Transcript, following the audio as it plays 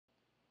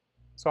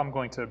So I'm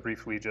going to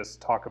briefly just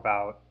talk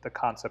about the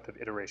concept of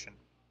iteration.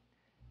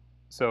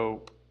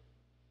 So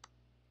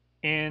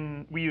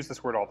we use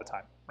this word all the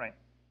time, right?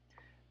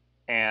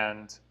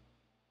 And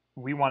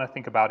we want to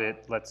think about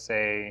it, let's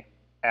say,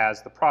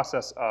 as the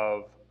process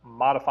of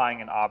modifying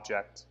an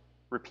object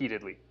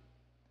repeatedly.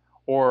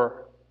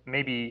 Or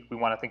maybe we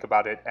want to think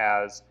about it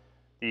as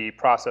the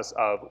process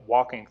of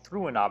walking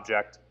through an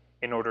object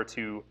in order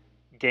to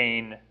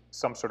gain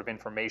some sort of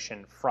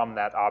information from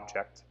that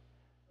object.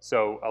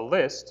 So a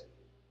list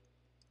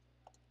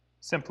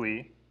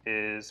simply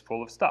is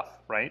full of stuff,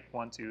 right?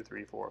 1, 2,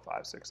 3, 4,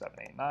 5, 6, 7,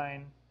 8,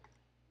 9,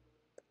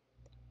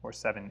 or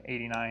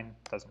 789,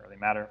 doesn't really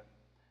matter.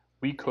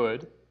 We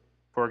could,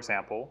 for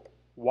example,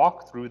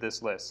 walk through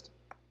this list,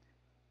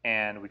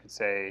 and we could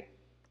say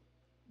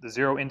the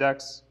 0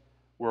 index,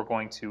 we're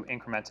going to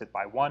increment it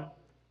by 1,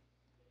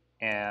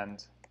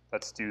 and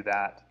let's do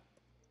that.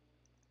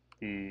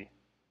 The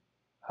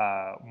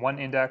 1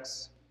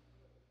 index,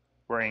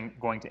 we're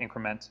going to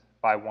increment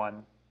by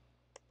 1.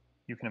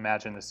 You can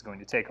imagine this is going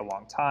to take a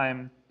long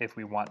time if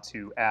we want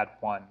to add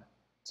 1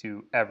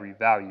 to every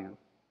value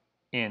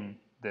in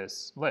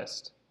this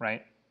list,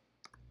 right?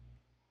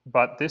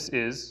 But this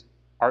is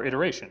our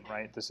iteration,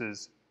 right? This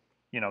is,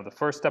 the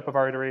first step of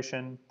our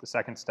iteration, the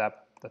second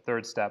step, the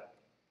third step.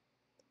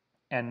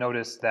 And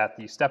notice that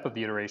the step of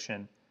the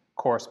iteration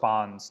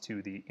corresponds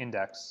to the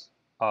index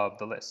of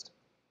the list.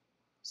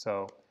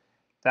 So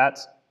that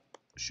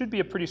should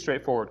be a pretty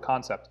straightforward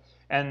concept.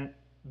 And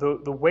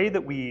the way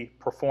that we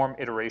perform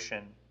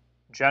iteration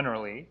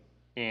generally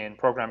in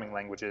programming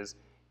languages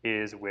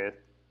is with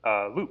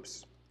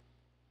loops.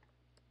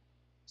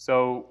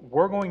 So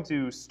we're going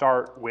to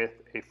start with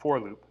a for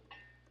loop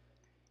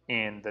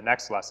in the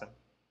next lesson.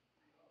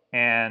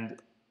 And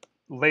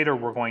later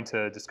we're going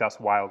to discuss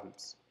while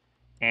loops.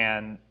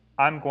 And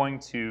I'm going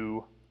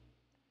to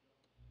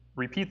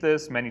repeat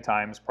this many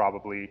times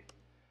probably.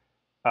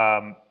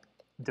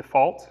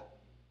 Default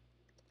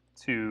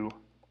to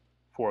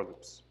for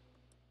loops.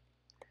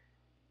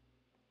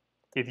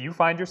 If you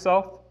find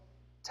yourself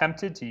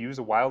tempted to use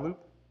a while loop,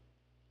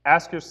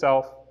 ask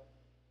yourself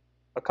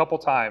a couple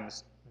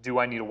times, do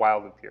I need a while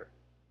loop here?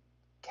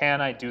 Can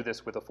I do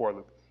this with a for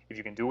loop? If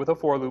you can do it with a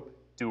for loop,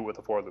 do it with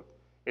a for loop.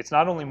 It's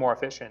not only more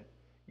efficient,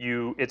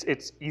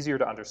 it's easier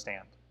to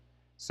understand.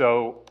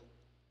 So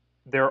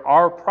there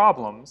are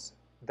problems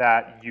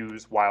that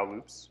use while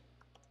loops.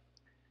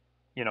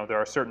 There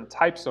are certain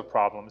types of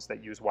problems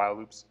that use while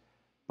loops,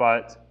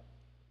 but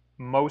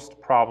most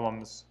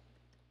problems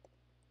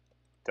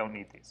don't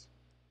need these.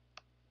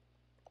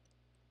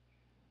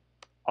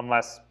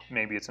 Unless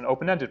maybe it's an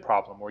open-ended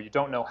problem where you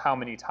don't know how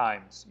many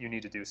times you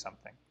need to do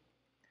something.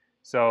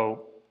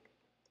 So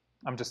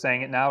I'm just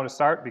saying it now to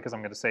start because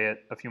I'm going to say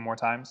it a few more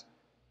times.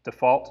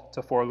 Default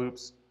to for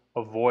loops,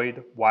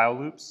 avoid while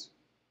loops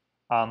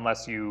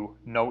unless you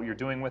know what you're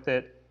doing with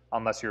it,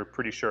 unless you're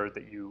pretty sure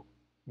that you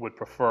would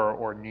prefer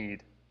or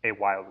need a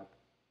while loop.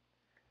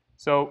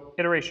 So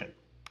iteration.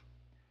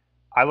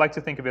 I like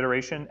to think of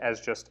iteration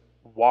as just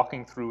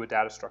walking through a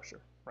data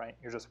structure, right?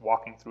 You're just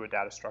walking through a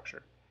data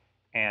structure.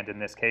 And in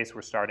this case,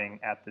 we're starting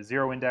at the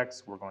 0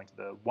 index, we're going to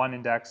the 1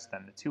 index,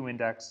 then the 2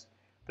 index,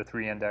 the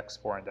 3 index,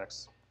 4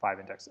 index, 5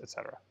 index,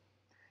 etc.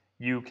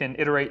 You can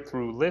iterate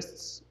through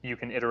lists, you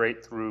can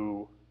iterate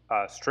through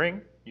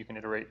string, you can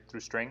iterate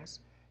through strings,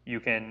 you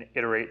can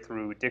iterate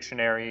through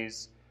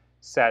dictionaries,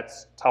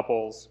 sets,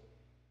 tuples,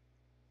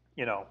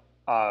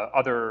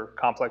 other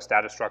complex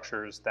data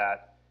structures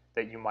that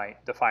you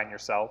might define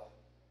yourself.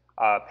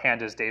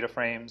 Pandas data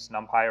frames,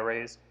 NumPy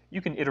arrays, you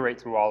can iterate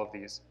through all of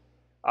these.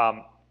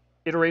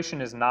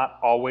 Iteration is not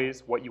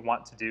always what you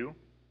want to do.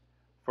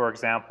 For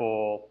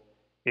example,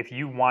 if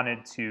you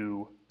wanted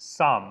to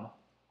sum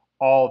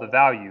all the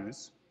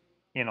values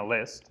in a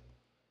list,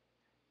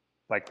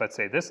 like let's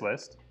say this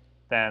list,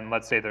 then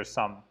let's say there's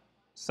some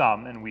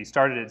sum and we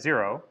started at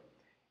 0,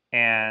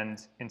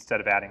 and instead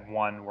of adding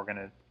 1, we're going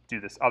to do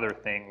this other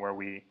thing where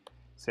we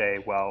say,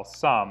 well,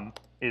 sum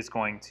is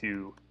going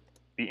to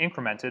be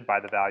incremented by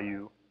the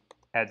value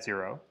at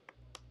 0,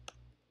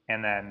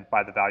 and then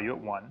by the value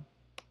at 1,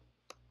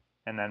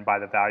 and then by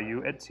the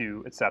value at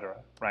 2, etc.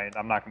 Right?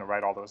 I'm not going to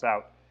write all those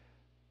out.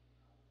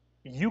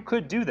 You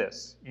could do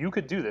this. You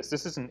could do this.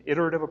 This is an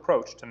iterative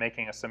approach to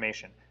making a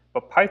summation.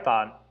 But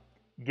Python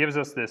gives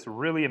us this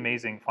really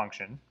amazing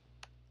function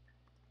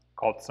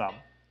called sum,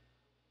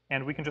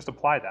 and we can just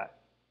apply that.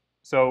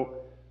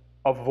 So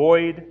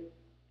avoid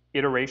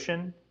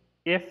iteration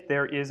if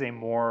there is a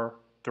more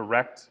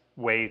direct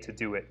way to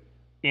do it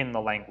in the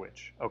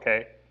language,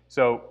 okay?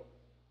 So,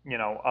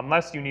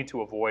 unless you need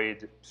to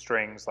avoid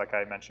strings like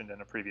I mentioned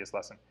in a previous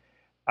lesson,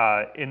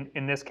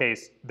 in this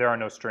case, there are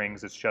no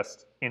strings, it's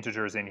just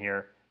integers in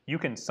here. You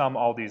can sum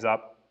all these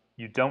up.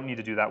 You don't need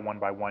to do that one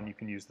by one. You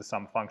can use the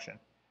sum function.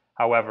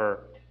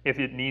 However, if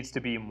it needs to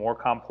be more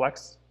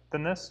complex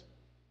than this,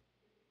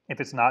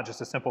 if it's not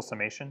just a simple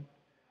summation,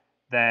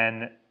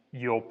 then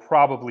you'll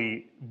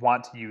probably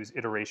want to use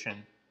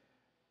iteration.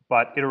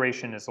 But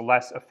iteration is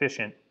less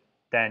efficient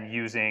than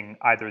using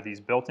either these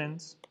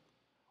built-ins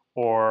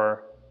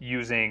or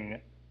using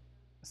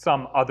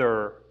some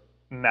other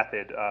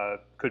method,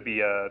 could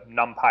be a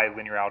NumPy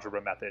linear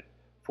algebra method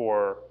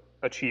for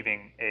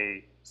achieving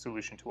a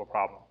solution to a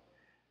problem.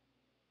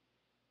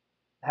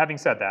 Having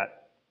said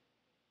that,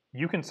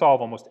 you can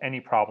solve almost any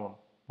problem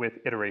with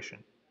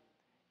iteration.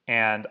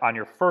 And on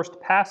your first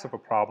pass of a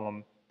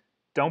problem,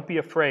 don't be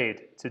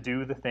afraid to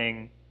do the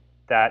thing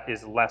that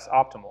is less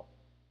optimal.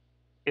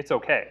 It's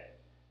okay.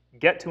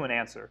 Get to an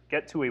answer,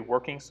 get to a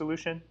working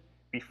solution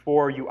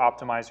before you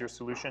optimize your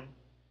solution.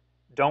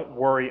 Don't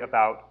worry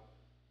about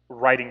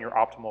writing your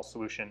optimal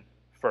solution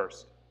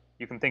first.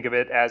 You can think of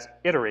it as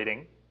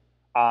iterating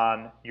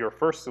on your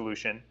first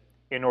solution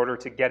in order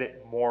to get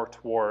it more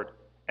toward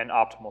an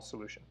optimal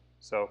solution.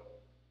 So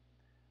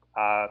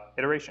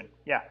iteration,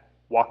 yeah,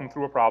 walking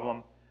through a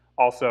problem,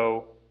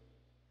 also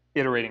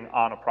iterating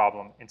on a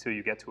problem until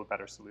you get to a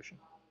better solution.